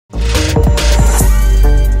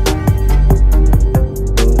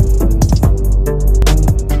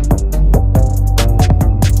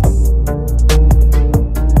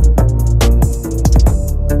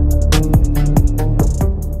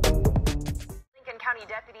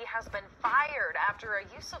County deputy has been fired after a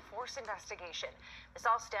use of force investigation. This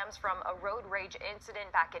all stems from a road rage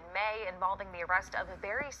incident back in May involving the arrest of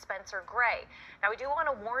Barry Spencer Gray. Now, we do want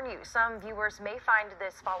to warn you, some viewers may find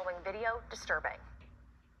this following video disturbing.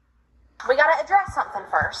 We got to address something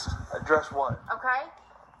first. Address what? Okay?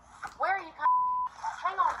 Where are you?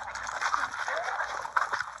 Hang on a second.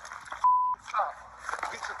 Stop.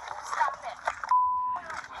 Stop it.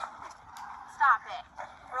 Stop it.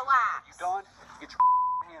 Relax. You done? Get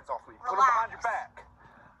your hands off me. Put them behind your back.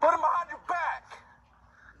 Put them behind your back.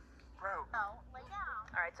 Bro. No, lay down.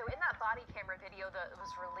 All right, so in that body camera video that was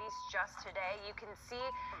released just today, you can see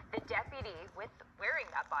the deputy wearing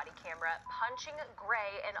that body camera punching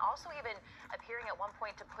Gray and also even appearing at one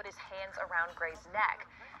point to put his hands around Gray's neck.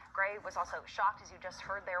 Gray was also shocked, as you just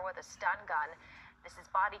heard there, with a stun gun. This is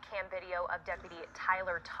body cam video of Deputy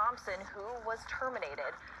Tyler Thompson, who was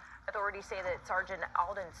terminated. Authorities say that Sergeant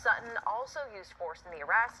Alden Sutton also used force in the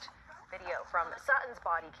arrest. Video from Sutton's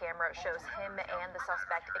body camera shows him and the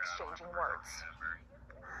suspect exchanging words.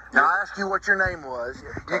 Now, I asked you what your name was.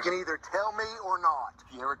 You can either tell me or not.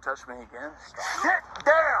 If you ever touch me again, stop. Sit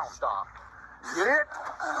down. Stop. Sit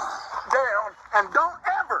down and don't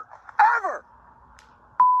ever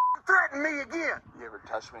threaten me again. You ever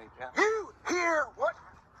touch me again? You hear what?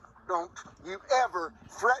 Don't you ever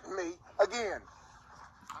threaten me again.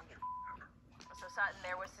 So Sutton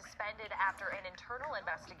there was suspended after an internal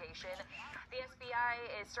investigation. The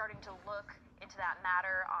FBI is starting to look into that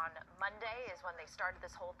matter. On Monday is when they started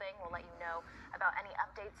this whole thing. We'll let you know about any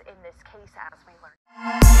updates in this case as we learn.